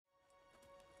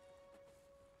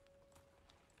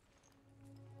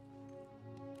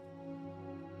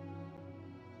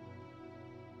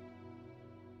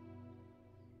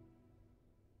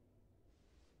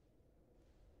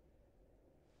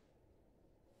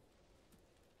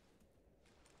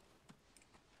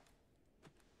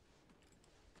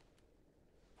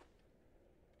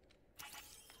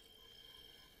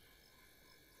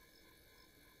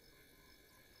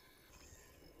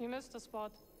You missed a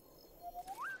spot.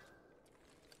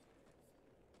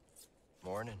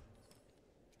 Morning.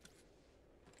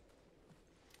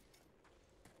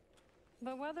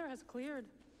 The weather has cleared.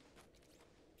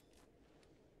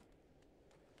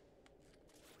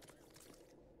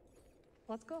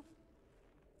 Let's go.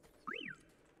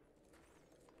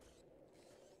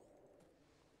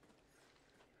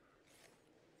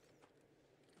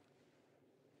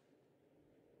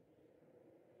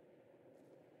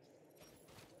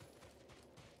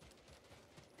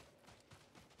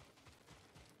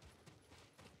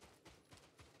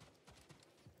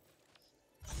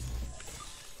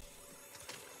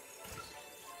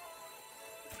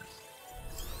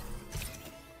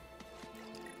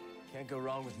 Can't go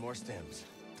wrong with more stems.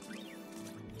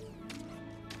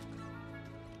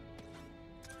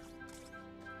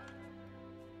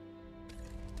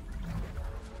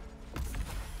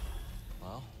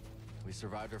 Well, we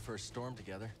survived our first storm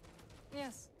together.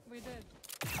 Yes, we did.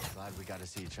 Glad we got to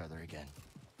see each other again.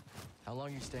 How long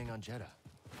are you staying on Jeddah?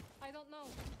 I don't know.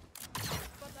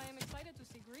 But I am excited to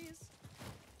see Grease.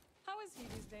 How is he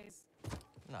these days?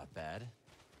 Not bad.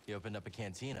 He opened up a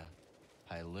cantina.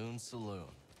 Pyloon Saloon.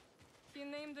 He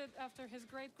named it after his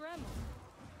great-grandma.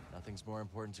 Nothing's more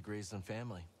important to Grease than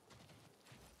family.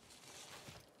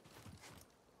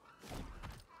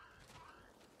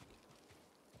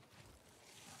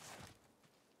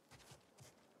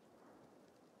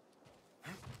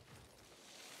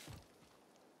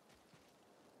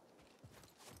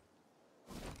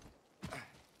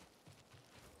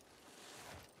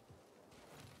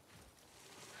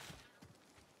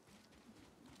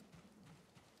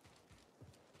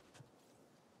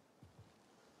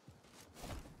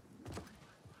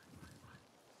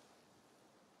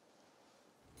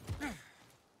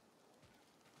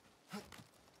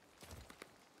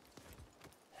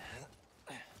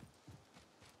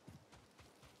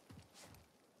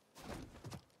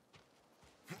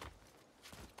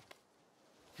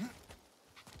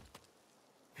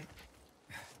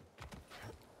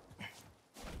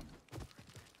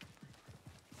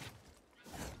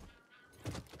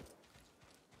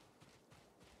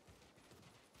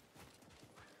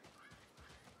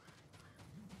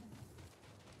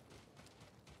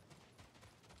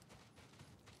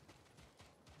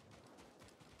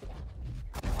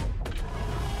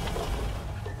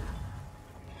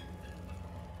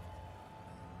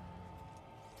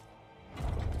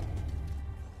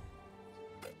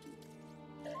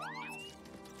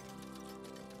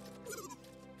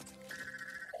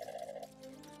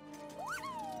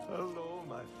 Hello,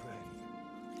 my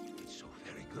friend. It's so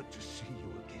very good to see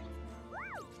you again.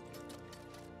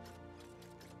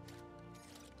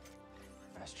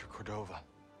 Master Cordova.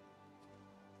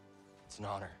 It's an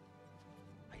honor.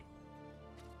 I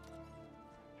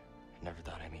never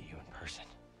thought I'd meet you in person.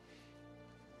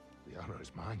 The honor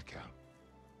is mine, Count.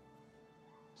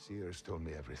 Seers told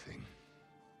me everything.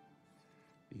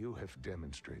 You have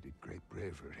demonstrated great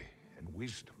bravery and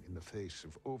wisdom in the face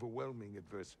of overwhelming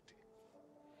adversity.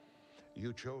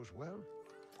 You chose well?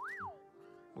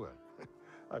 Well,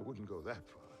 I wouldn't go that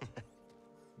far.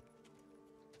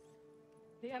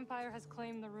 The Empire has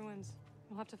claimed the ruins.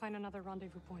 We'll have to find another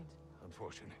rendezvous point.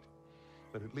 Unfortunate.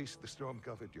 But at least the storm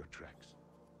covered your tracks.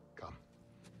 Come.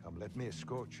 Come, let me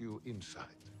escort you inside.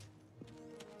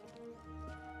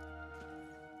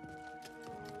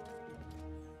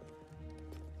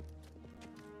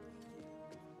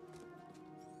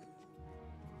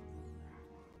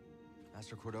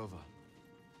 Master Cordova,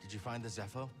 did you find the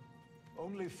Zepho?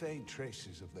 Only faint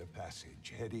traces of their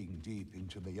passage, heading deep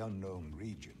into the unknown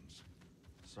regions.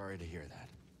 Sorry to hear that.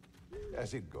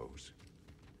 As it goes.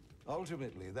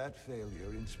 Ultimately, that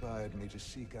failure inspired me to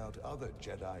seek out other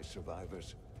Jedi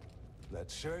survivors.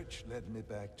 That search led me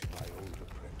back to my old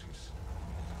apprentice.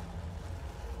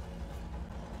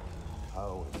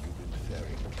 How have you been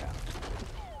faring, Count?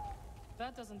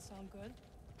 That doesn't sound good.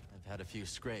 I've had a few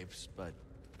scrapes, but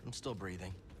I'm still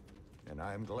breathing. And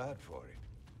I am glad for it.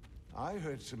 I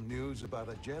heard some news about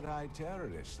a Jedi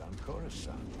terrorist on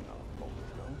Coruscant a moment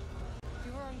ago.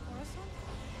 You were on Coruscant?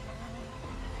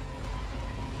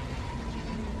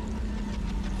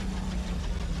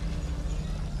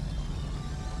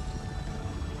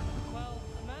 Well,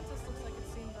 the Mantis looks like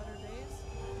it's seen better days.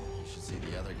 You should see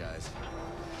the other guys.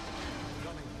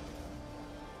 Coming.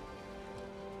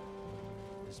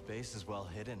 This base is well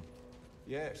hidden.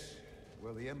 Yes.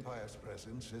 Well, the Empire's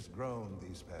presence has grown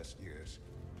these past years.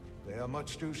 They are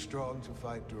much too strong to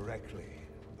fight directly,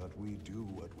 but we do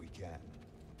what we can.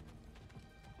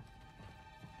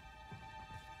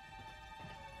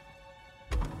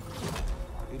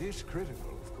 It is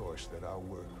critical, of course, that our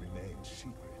work remains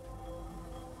secret.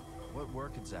 What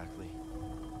work exactly?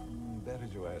 Better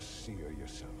to ask Seer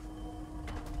yourself.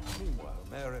 Meanwhile,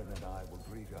 Marin and I will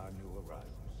greet our new arrivals.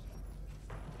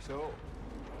 So,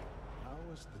 how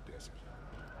was the desert?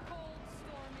 Cold,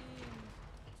 stormy, and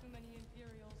too many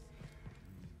Imperials.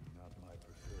 Not my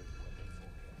preferred weather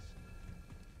forecast.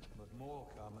 But more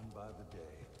common by the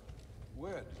day.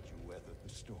 Where did you weather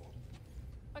the storm?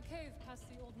 A cave past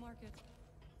the old market.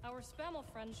 Our Spammel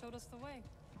friend showed us the way.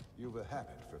 You've a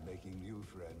habit for making new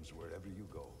friends wherever you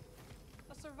go.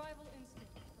 A survival instinct,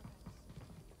 perhaps.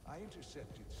 I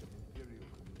intercepted some Imperial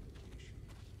communications.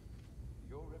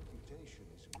 Your reputation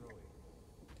is growing.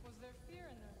 Was there fear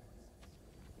in their voices?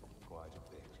 Quite a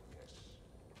bit, yes.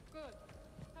 Good.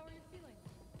 How are you feeling?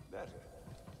 Better.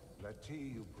 That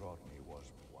tea you brought me was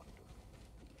wonderful.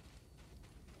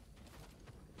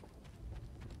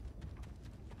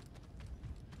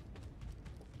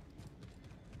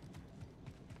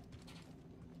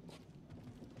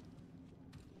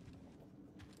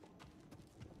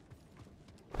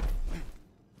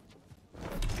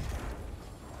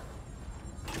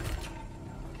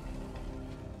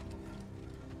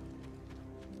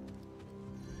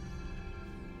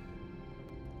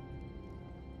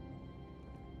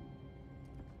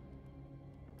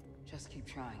 Just keep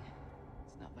trying.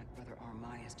 It's not like Brother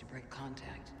Armai is to break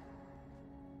contact.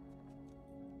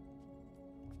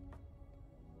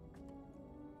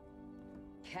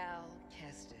 Cal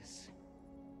Kestis.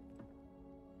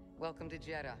 Welcome to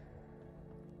Jeddah.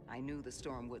 I knew the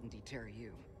storm wouldn't deter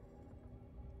you.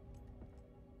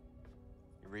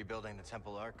 You're rebuilding the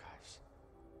Temple archives.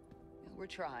 Well, we're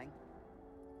trying.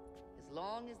 As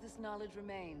long as this knowledge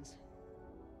remains,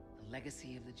 the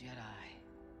legacy of the Jedi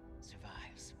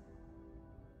survives.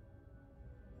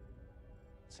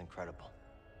 It's incredible.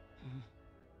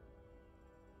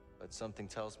 But something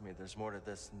tells me there's more to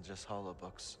this than just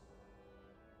holobooks.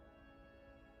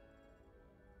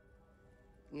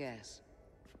 Yes.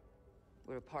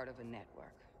 We're a part of a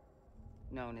network,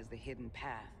 known as the Hidden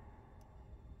Path.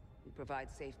 We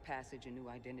provide safe passage and new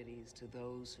identities to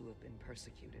those who have been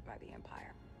persecuted by the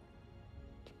Empire.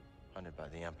 Hunted by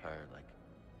the Empire,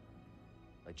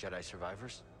 like Jedi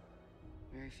survivors?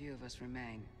 Very few of us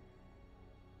remain.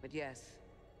 But yes,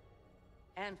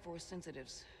 and Force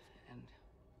sensitives, and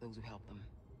those who help them.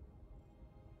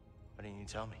 Why didn't you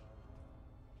tell me?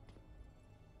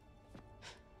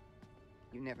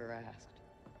 You never asked.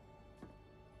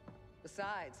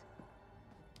 Besides,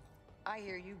 I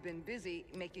hear you've been busy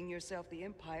making yourself the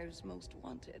Empire's most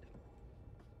wanted.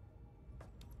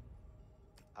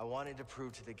 I wanted to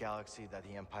prove to the galaxy that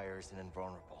the Empire isn't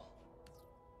invulnerable.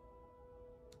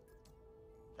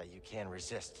 That you can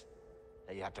resist.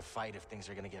 That you have to fight if things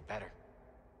are gonna get better.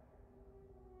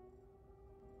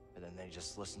 But then they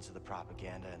just listen to the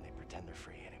propaganda and they pretend they're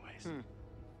free anyways.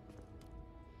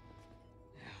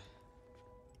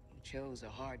 You chose a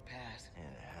hard path. And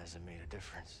it hasn't made a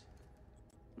difference.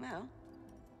 Well,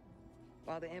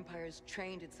 while the Empire's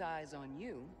trained its eyes on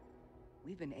you,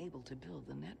 we've been able to build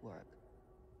the network.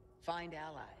 Find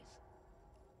allies.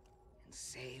 And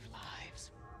save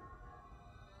lives.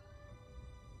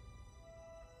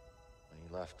 When you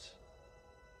left,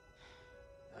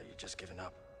 I thought you'd just given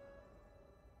up.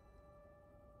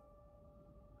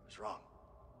 I was wrong.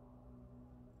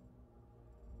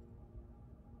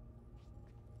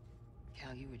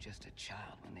 Cal, you were just a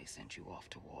child when they sent you off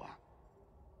to war.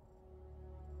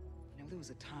 You know, there was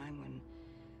a time when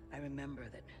I remember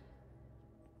that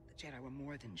the Jedi were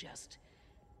more than just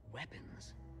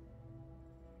weapons.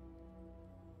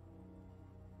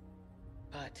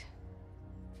 But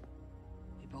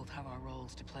we both have our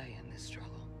roles to play in this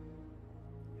struggle.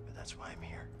 Yeah, but that's why I'm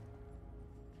here.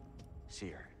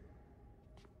 Seer.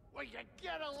 Will you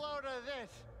get a load of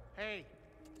this? Hey,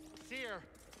 Seer,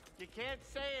 you can't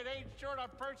say it ain't short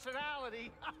of personality,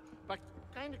 but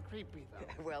kind of creepy,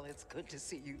 though. Well, it's good to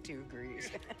see you two, Grease.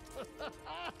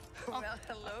 Well,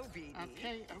 hello, BD.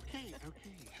 Okay.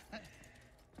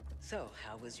 So,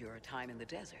 how was your time in the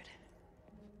desert?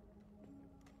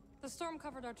 The storm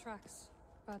covered our tracks,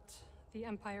 but the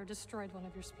Empire destroyed one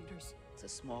of your speeders. It's a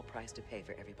small price to pay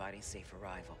for everybody's safe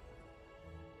arrival.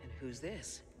 And who's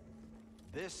this?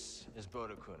 This is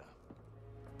Bodo Kuna.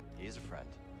 He's a friend.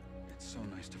 It's so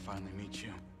nice to finally meet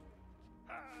you.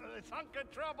 This hunk of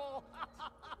trouble.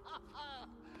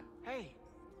 Hey,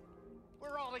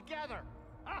 we're all together.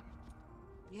 Huh?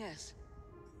 Yes.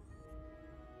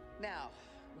 Now,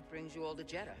 what brings you all to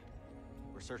Jeddah?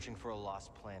 We're searching for a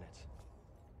lost planet.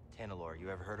 Tanalorr, you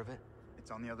ever heard of it?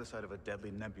 It's on the other side of a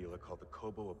deadly nebula called the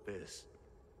Kobo Abyss.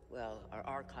 Well, our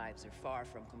archives are far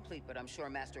from complete, but I'm sure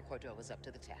Master Cordova's up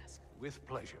to the task. With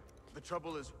pleasure. The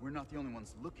trouble is, we're not the only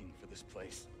ones looking for this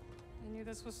place. I knew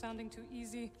this was sounding too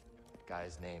easy.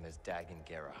 Guy's name is Dagan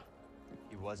Gera.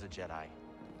 He was a Jedi.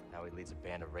 Now he leads a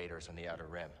band of raiders on the Outer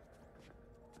Rim.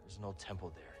 There's an old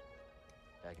temple there.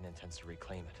 Dagan intends to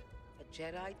reclaim it. A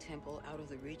Jedi temple out of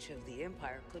the reach of the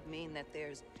Empire could mean that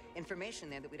there's information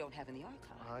there that we don't have in the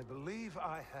archive. I believe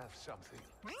I have something.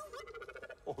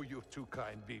 Oh, you're too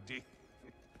kind, BD.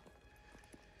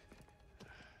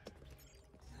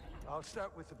 I'll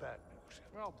start with the bad news.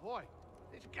 Oh boy,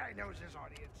 this guy knows his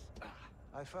audience.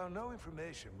 I found no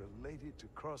information related to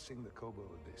crossing the Kobo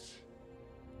Abyss.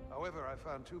 However, I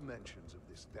found 2 mentions of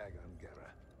this Dagan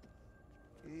Gera.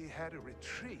 He had a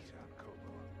retreat on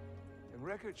Kobo, and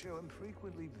records show him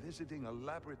frequently visiting a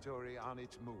laboratory on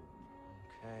its moon.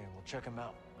 Okay, we'll check him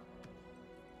out.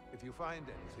 If you find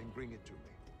anything, bring it to me.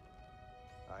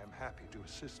 I am happy to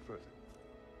assist further.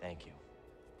 Thank you.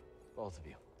 Both of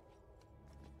you.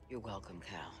 You're welcome,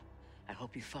 Cal. I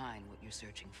hope you find what you're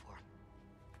searching for.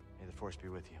 May the Force be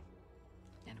with you.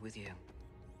 And with you.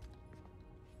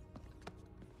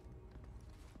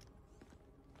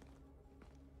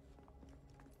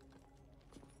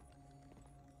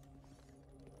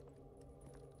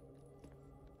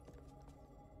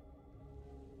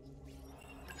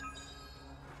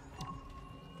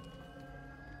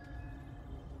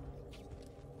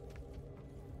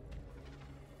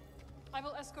 I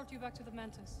will escort you back to the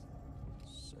Mantis.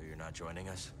 So you're not joining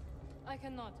us? I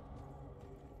cannot.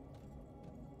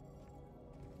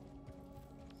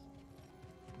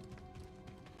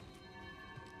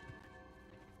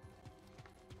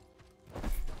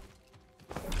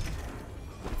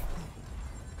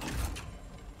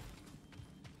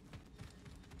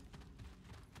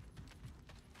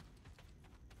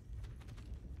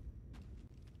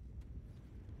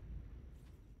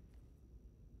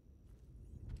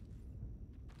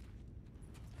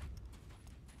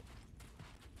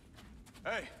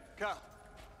 Hey, Cal,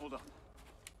 hold on.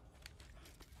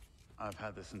 I've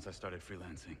had this since I started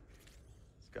freelancing.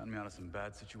 It's gotten me out of some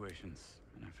bad situations,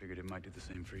 and I figured it might do the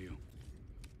same for you.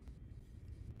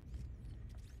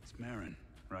 It's Marin,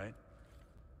 right?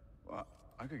 Well,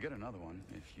 I could get another one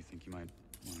if you think you might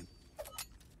want it.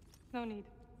 No need.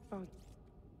 Both.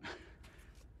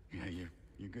 Yeah,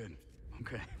 you're good.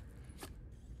 Okay.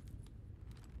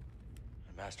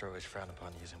 My master always frowned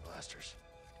upon using blasters.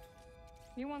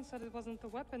 You once said it wasn't the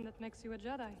weapon that makes you a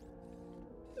Jedi.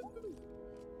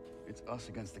 It's us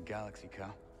against the galaxy,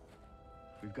 Cal.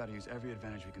 We've got to use every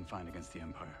advantage we can find against the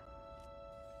Empire.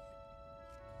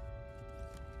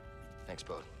 Thanks,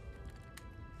 Bode.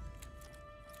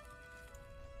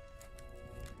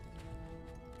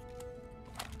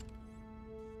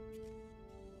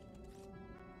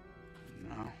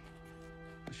 Now,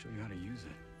 I'll show you how to use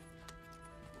it.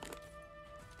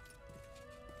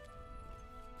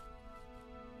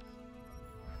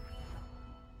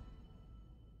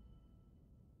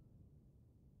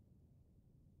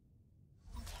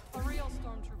 A real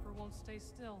stormtrooper won't stay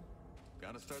still.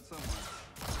 Gotta start somewhere.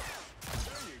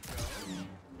 There you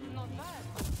go. Not bad.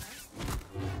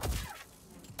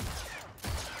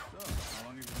 So, how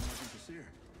long have you been working for Seer?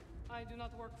 I do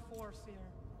not work for Seer.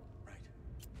 Right.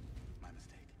 My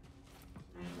mistake.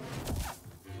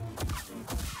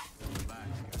 Relax,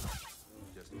 guys.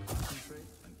 Just concentrate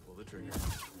and pull the trigger.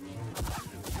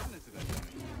 Goodness, did I tell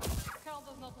you? Cal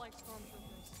does not like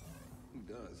stormtroopers. Who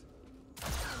does?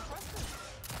 Impressive.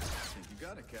 I think you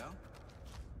got it, Cal.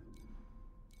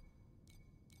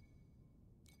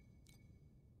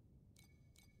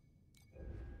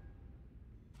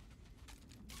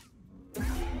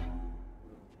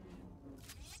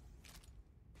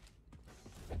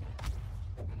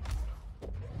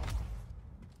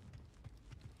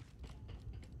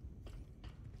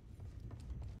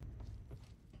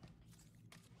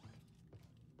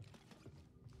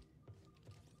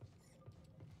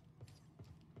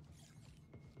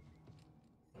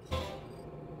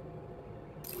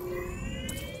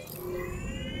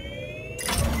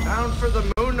 Bound for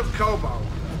the moon of Kobo.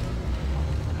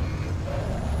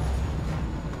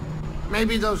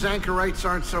 Maybe those anchorites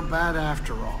aren't so bad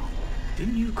after all.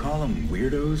 Didn't you call them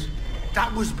weirdos?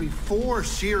 That was before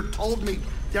Seer told me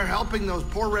they're helping those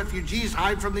poor refugees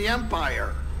hide from the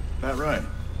Empire. That right?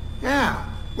 Yeah,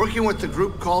 working with the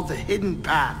group called the Hidden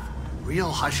Path.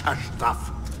 Real hush-hush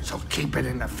stuff, so keep it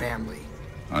in the family.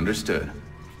 Understood.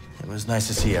 It was nice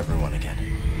to see everyone again.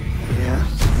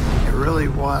 Yeah, it really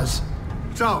was.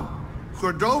 So,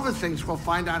 Cordova thinks we'll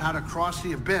find out how to cross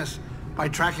the Abyss by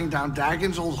tracking down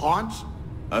Dagan's old haunts?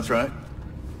 That's right.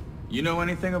 You know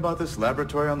anything about this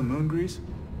laboratory on the moon, Grease?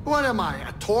 What am I,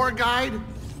 a tour guide?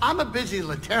 I'm a busy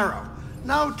Latero.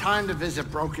 No time to visit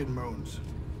broken moons.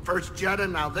 First Jedi,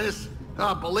 now this.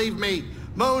 Oh, believe me,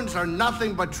 Moons are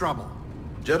nothing but trouble.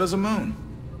 Jedda's a moon.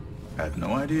 Had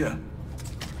no idea.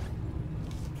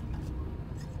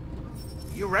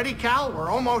 You ready, Cal? We're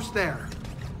almost there.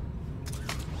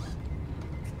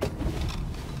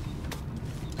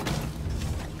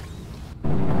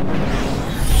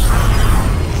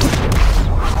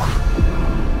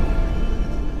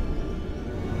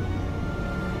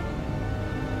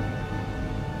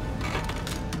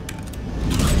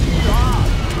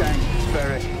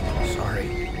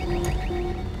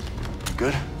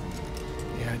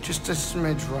 Just a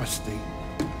smidge rusty.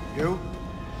 You?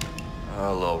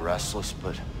 A little restless,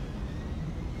 but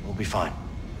we'll be fine.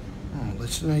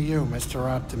 Listen to you, Mr.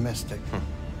 Optimistic.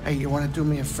 Hey, you want to do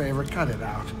me a favor? Cut it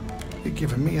out. You're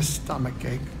giving me a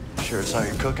stomachache. Sure it's not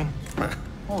your cooking?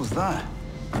 What was that?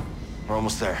 We're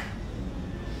almost there.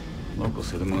 Locals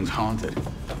say the moon's haunted.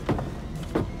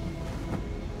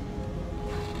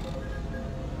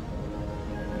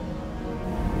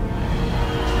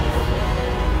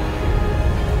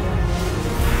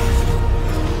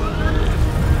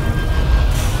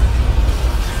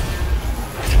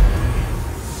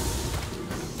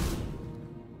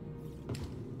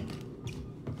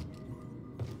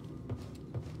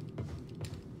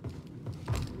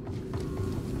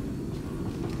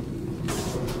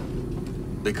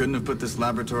 They couldn't have put this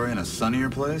laboratory in a sunnier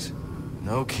place?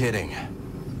 No kidding.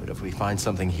 But if we find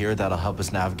something here that'll help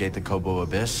us navigate the Kobo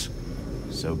Abyss,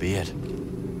 so be it.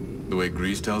 The way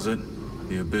Grease tells it,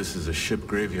 the Abyss is a ship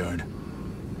graveyard.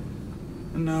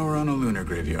 And now we're on a lunar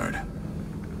graveyard.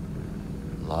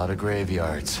 A lot of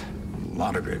graveyards. A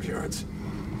lot of graveyards.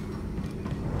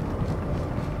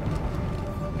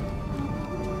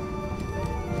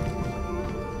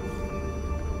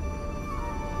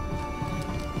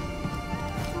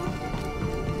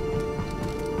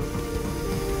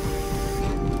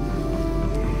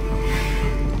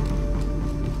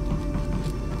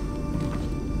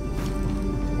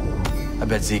 I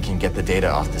bet Z can get the data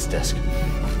off this disk.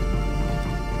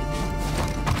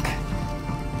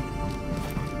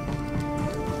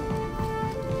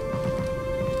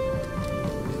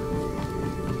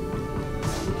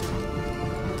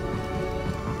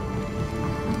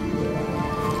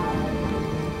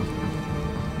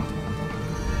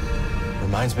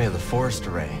 Reminds me of the forest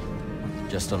array,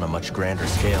 just on a much grander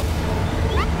scale.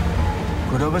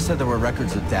 Cordova said there were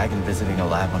records of Dagan visiting a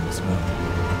lab on this moon.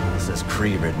 It says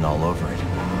Kree written all over it.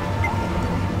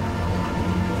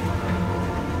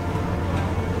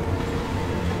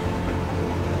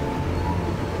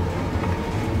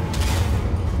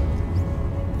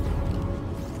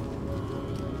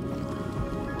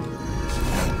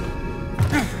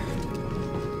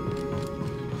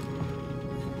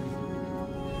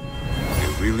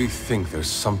 You really think there's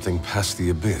something past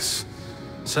the Abyss?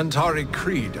 Centauri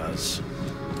Kree does.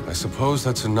 I suppose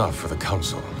that's enough for the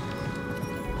Council.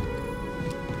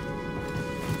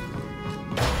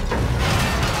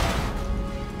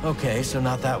 Okay, so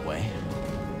not that way.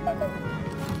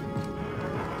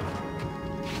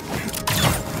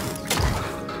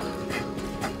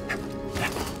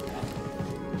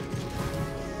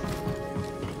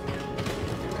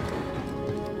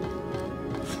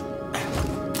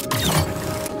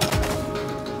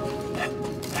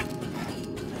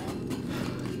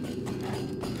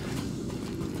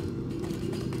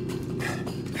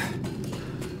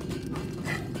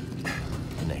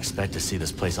 Didn't expect to see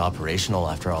this place operational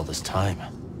after all this time.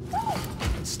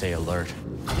 Stay alert.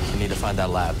 We need to find that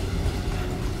lab.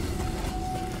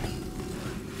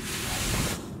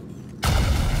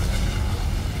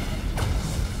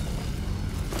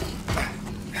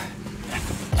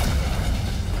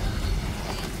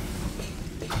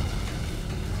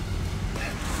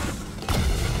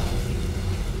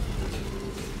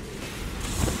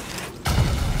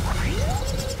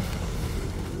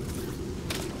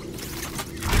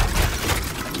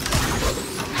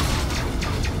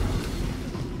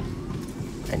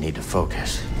 I need to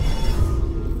focus.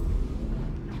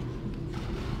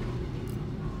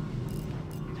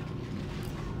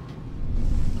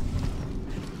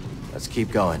 Let's keep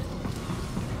going.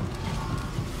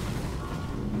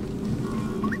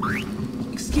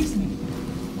 Excuse me.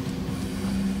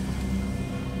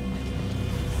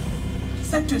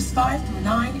 Sectors 5 through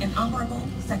 9 inoperable.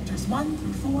 Sectors 1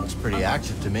 through 4. Looks pretty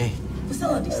active to me.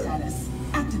 Facility status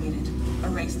activated.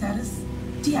 Array status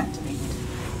deactivated.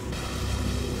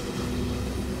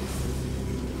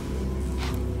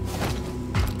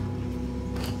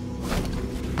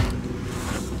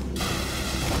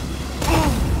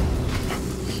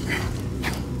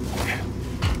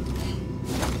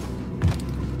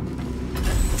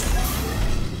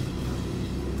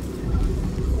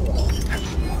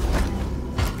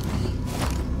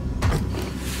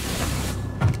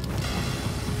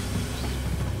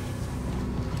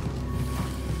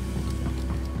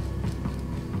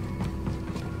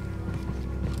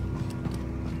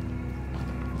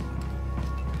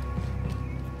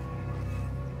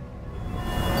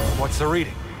 the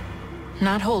reading?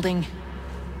 Not holding.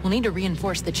 We'll need to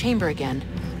reinforce the chamber again.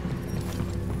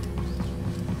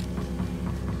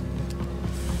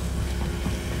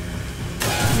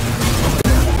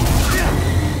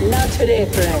 Not today,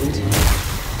 friend.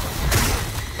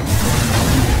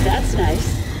 That's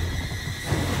nice.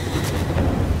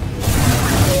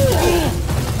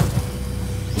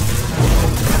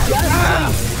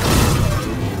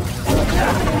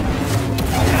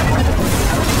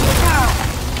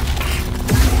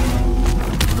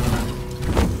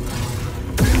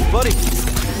 Buddy!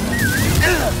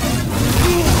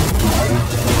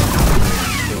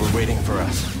 They were waiting for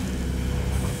us.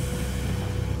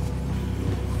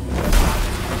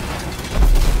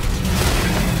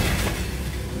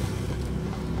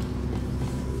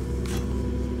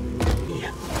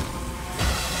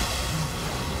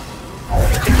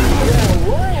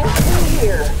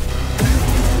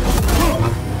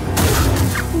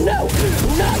 No,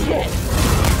 not yet.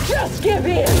 Just give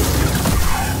in.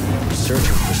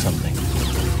 Searching for something.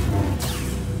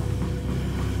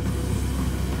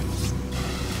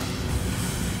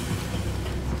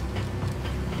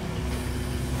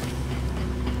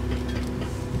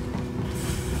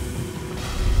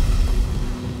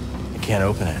 I can't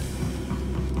open it.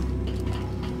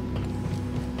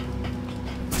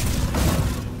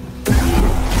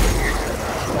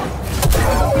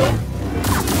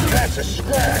 That's a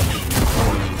scratch.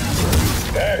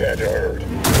 That had hurt.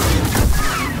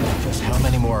 Just how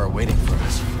many more are waiting for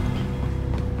us?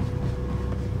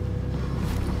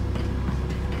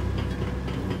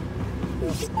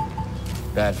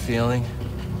 Bad feeling?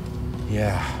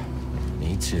 Yeah,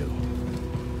 me too.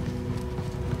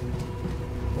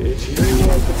 It's you.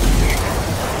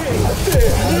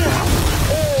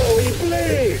 Oh, he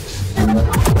bleeds.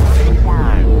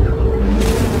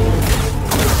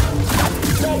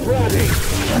 Stop running.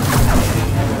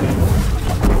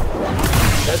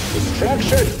 That's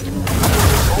destruction.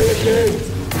 Try again.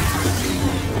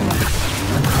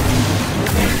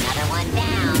 Another one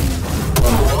down.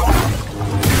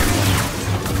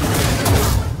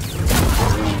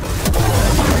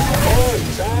 On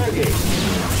target.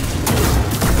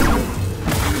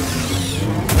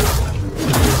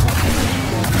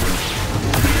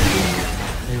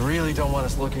 They really don't want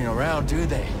us looking around, do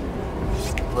they?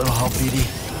 A little help, BD.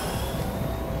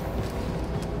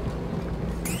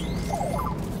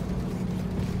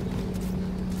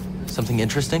 Something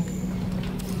interesting?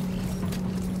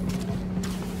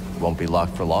 Won't be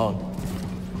locked for long.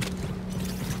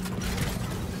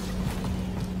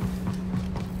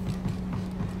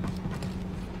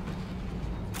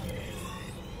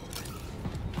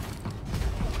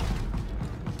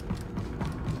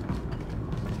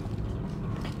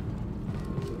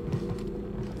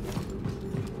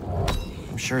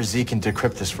 I'm sure Z can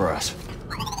decrypt this for us.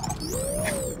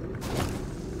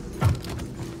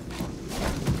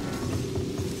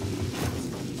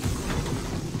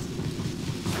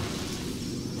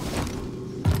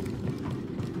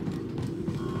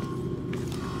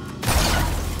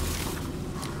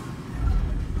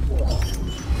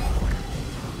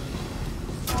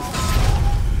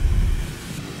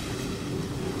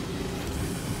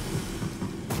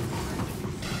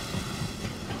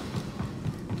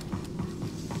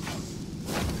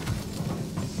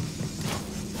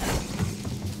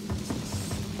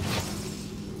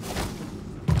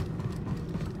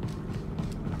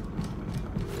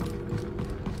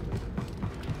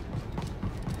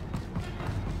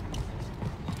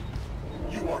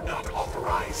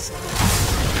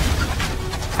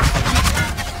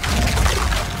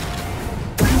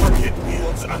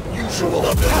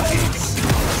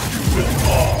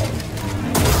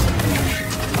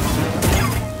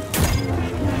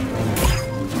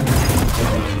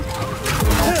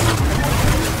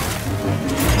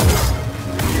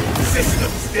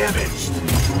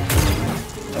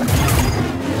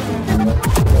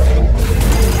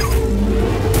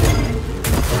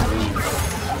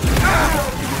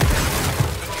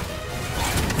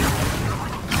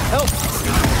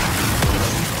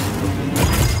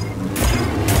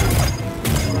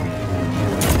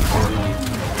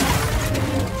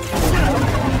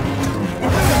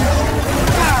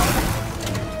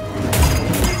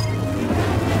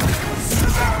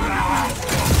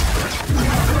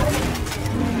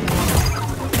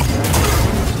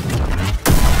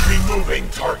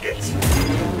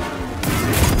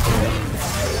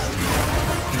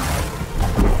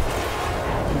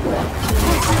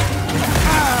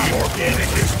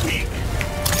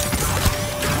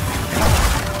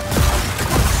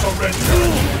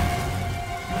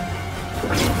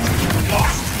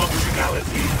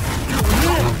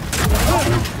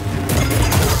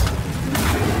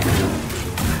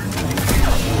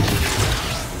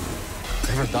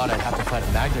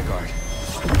 Magna Guard.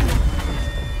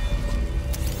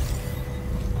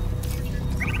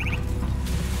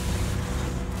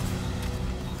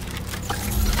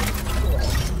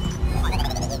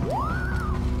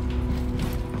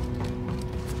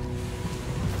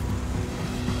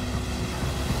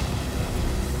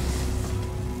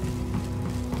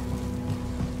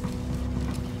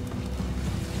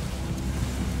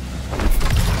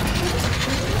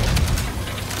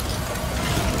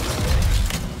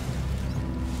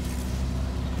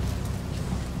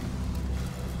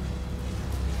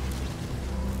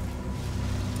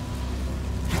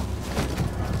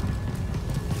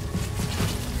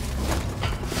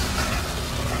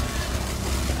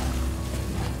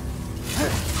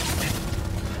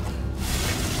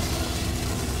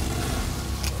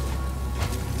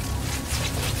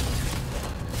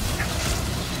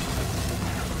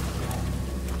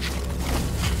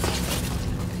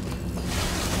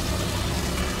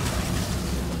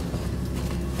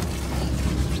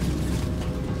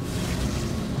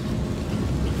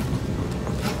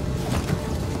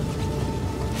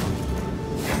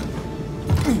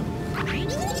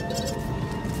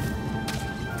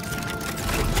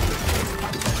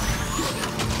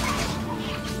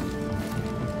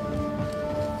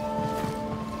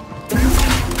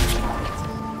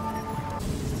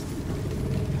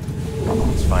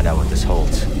 Find out what this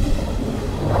holds.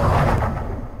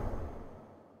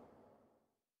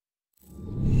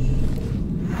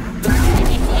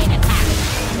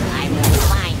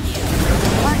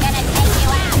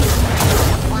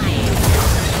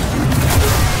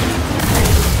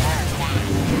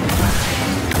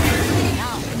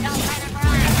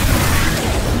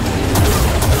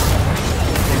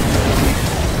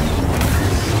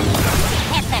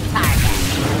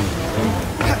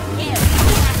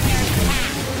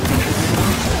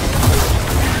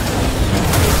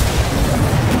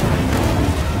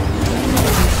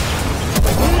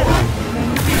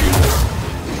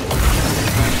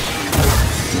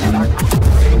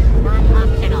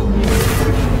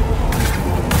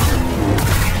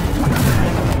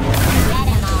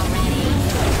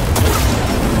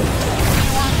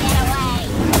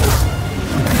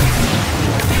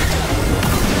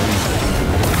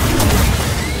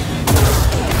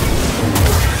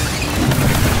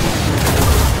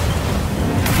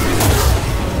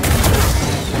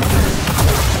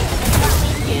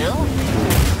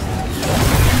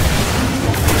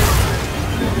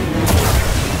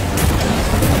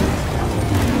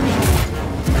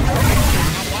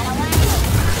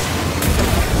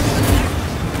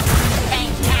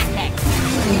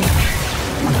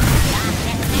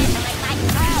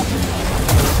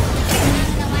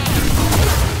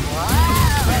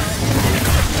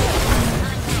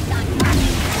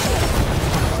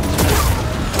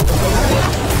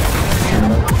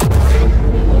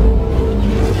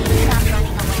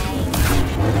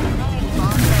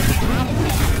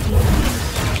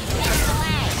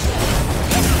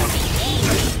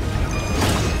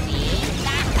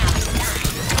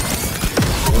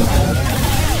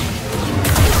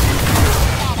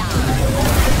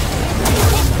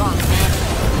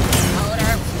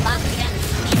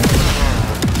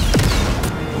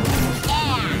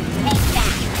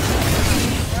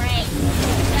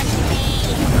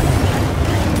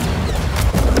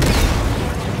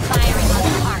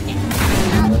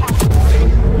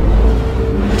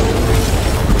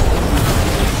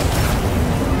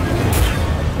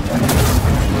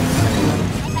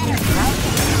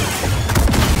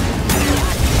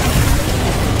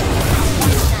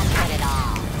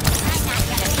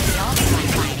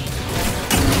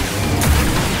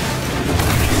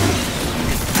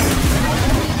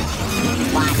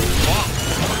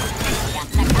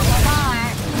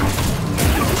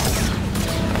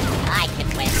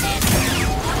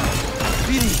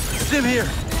 Sim here.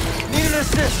 Need an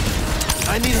assist.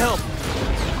 I need help.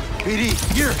 BD,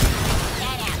 here.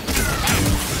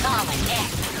 Solid hit.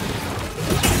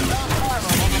 Go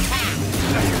forward and attack.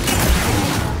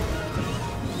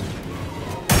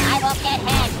 I will get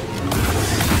hit.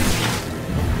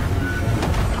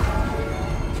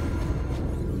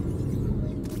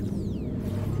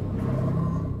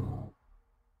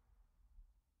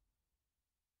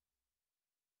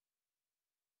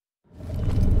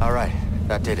 All right,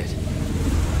 that did it.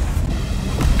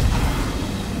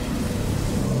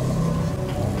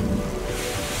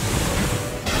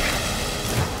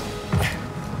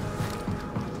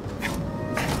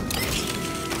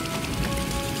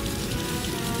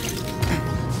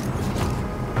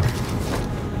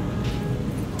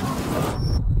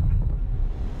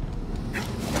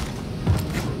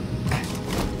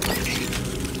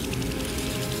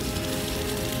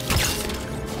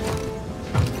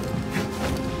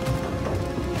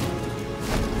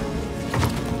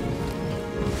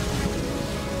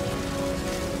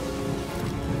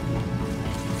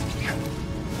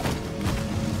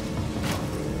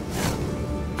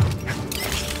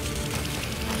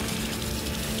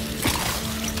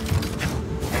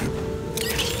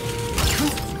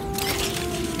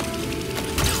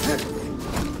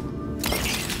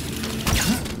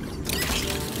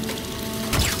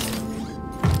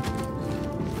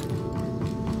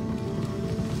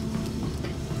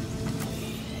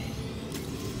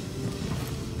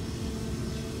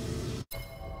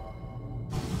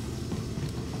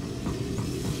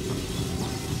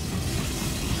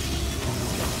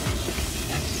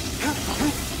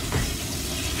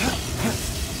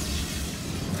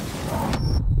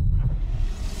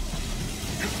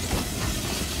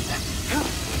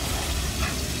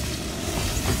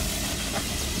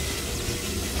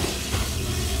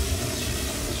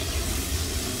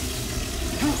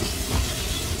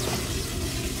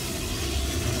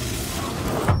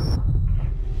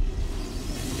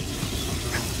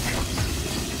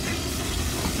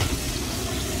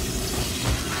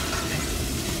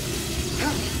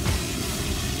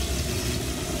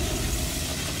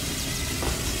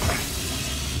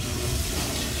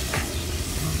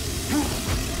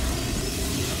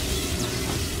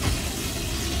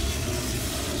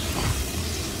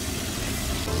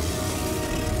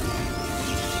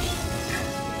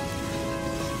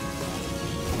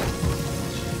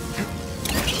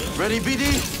 Ready,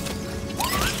 BD?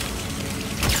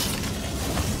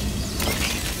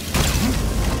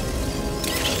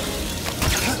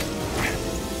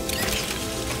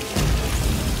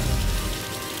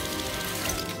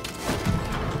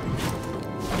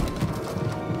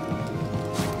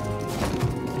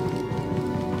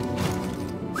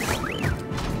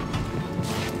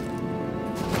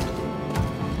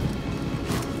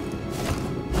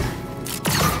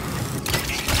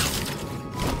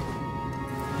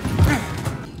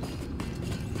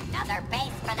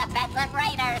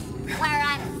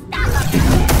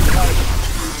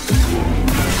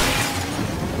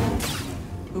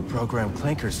 Programmed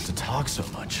clankers to talk so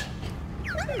much.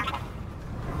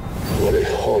 What a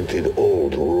haunted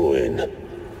old ruin.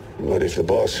 But if the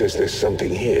boss says there's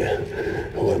something here,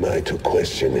 who am I to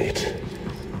question it?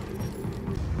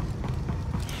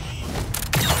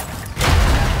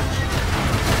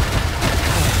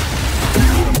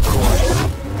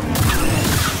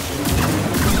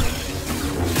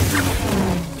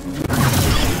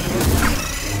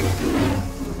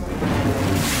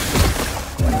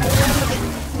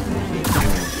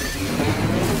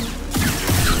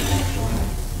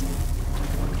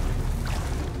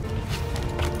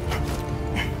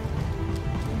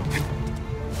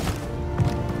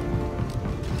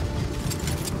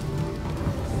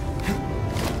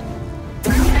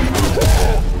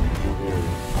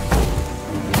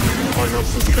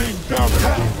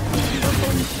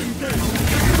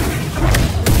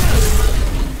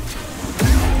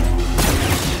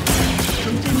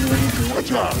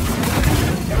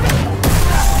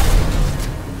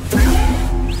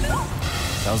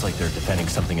 Sounds like they're defending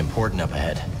something important up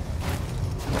ahead.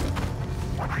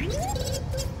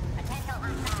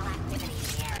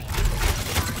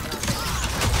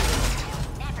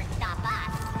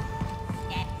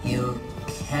 You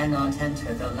cannot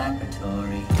enter the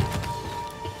laboratory.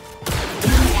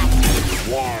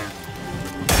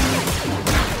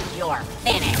 You're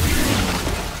finished.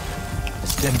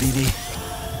 Stim BD?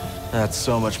 That's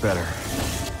so much better.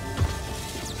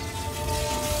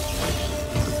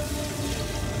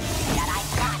 Jedi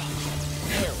got it.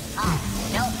 You,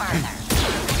 no further.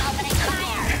 I'm opening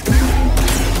fire.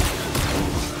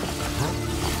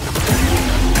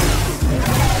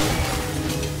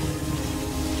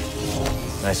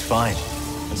 Nice find.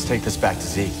 Let's take this back to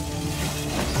Zeke.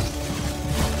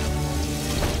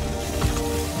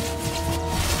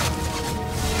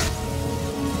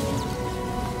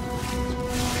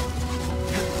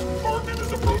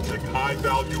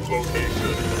 High-value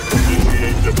location.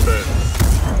 Initiate defense.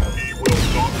 He will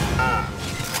not pass.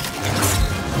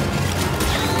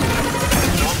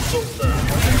 Not so fast.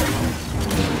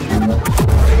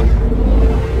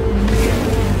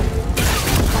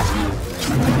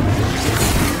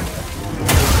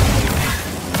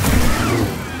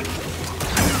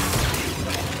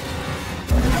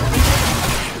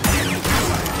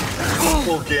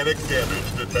 Organic damage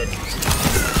detected.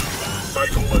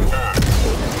 Cycle attack.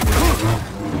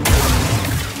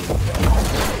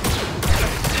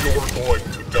 You're going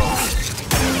to die.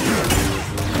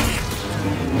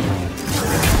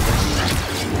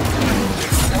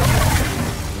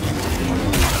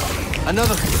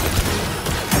 Another.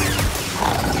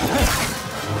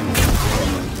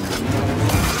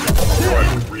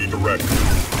 Right, redirect.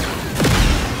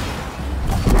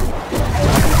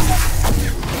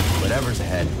 Whatever's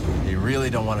ahead, they really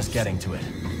don't want us getting to it.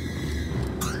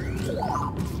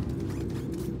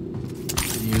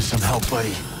 Could use some help,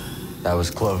 buddy. That was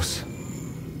close.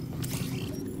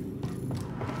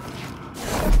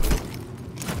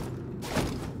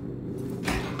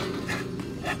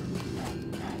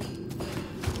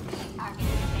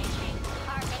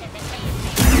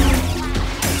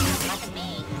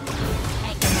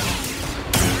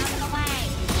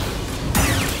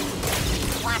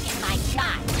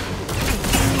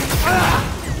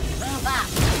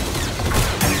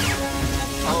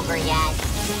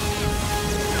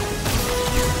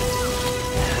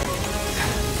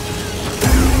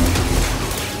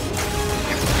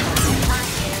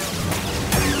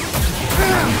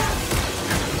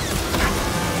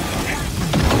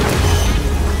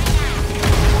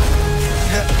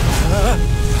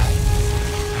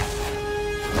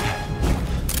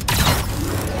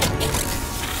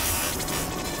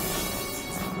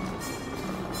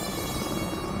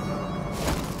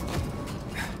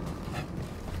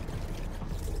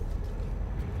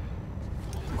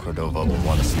 Cordova will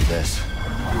want to see this.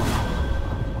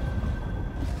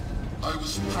 I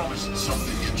was promised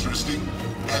something interesting,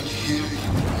 and here you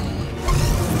are.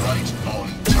 Right on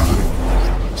time.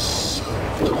 I'm so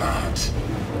glad.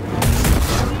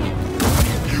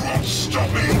 You won't stop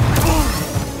me.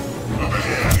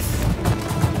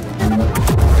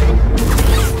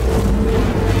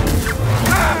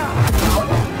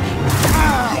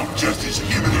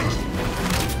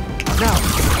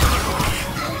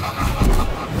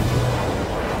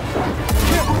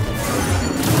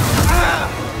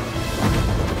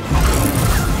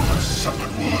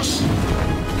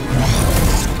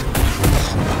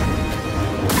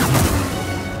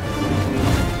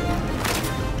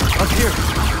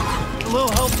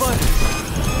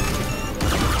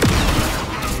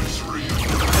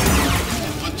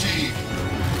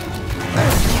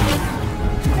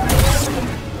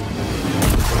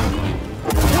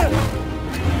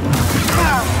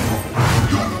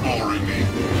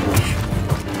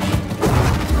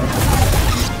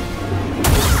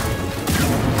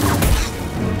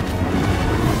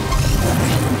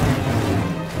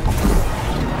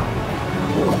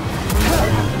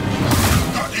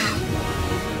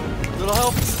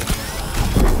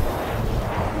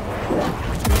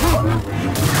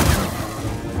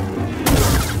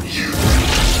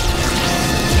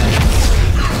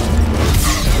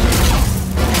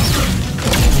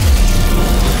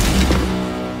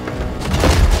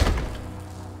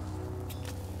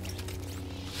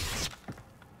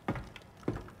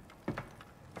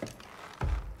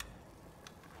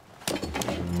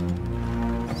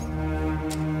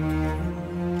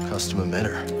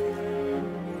 emitter.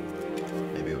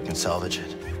 Maybe we can salvage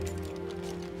it.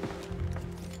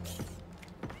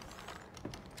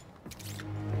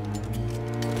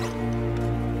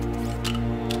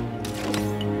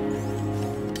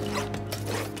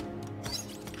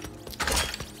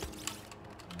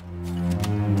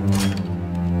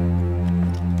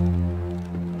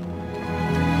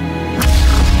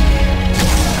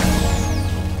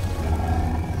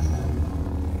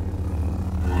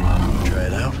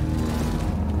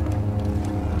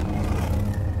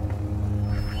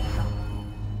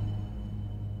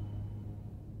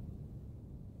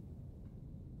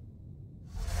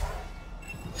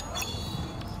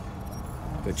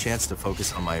 Good chance to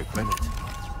focus on my equipment.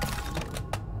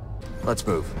 Let's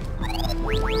move.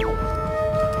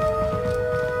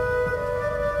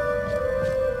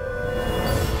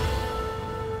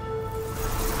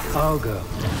 I'll go.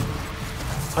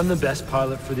 I'm the best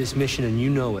pilot for this mission, and you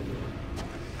know it.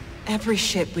 Every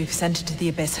ship we've sent into the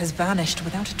Abyss has vanished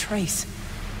without a trace.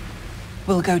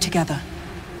 We'll go together.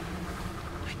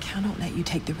 I cannot let you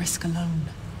take the risk alone.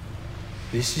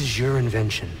 This is your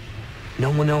invention. No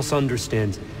one else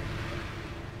understands it.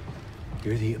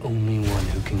 You're the only one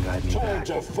who can guide me back.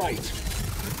 Time to fight!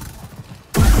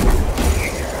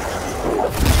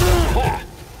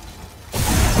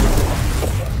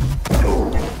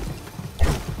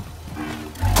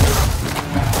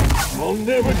 I'll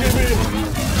never give in!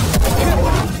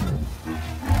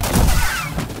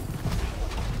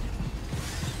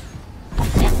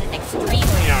 This is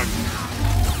extremely hard.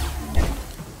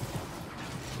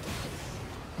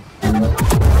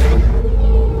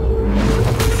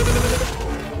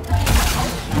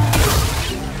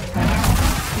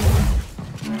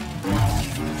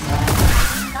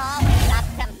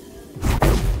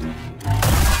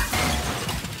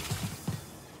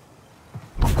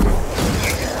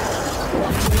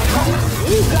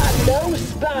 No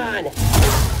spawn!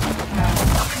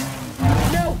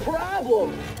 No problem!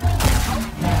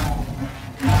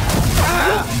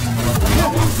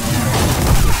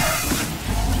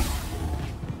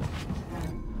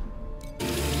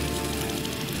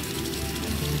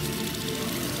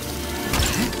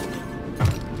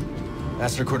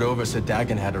 Master Cordova said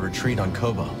Dagon had a retreat on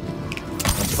Kobo.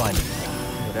 Let's find it.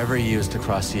 Whatever he used to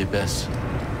cross the Abyss,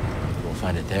 we'll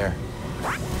find it there.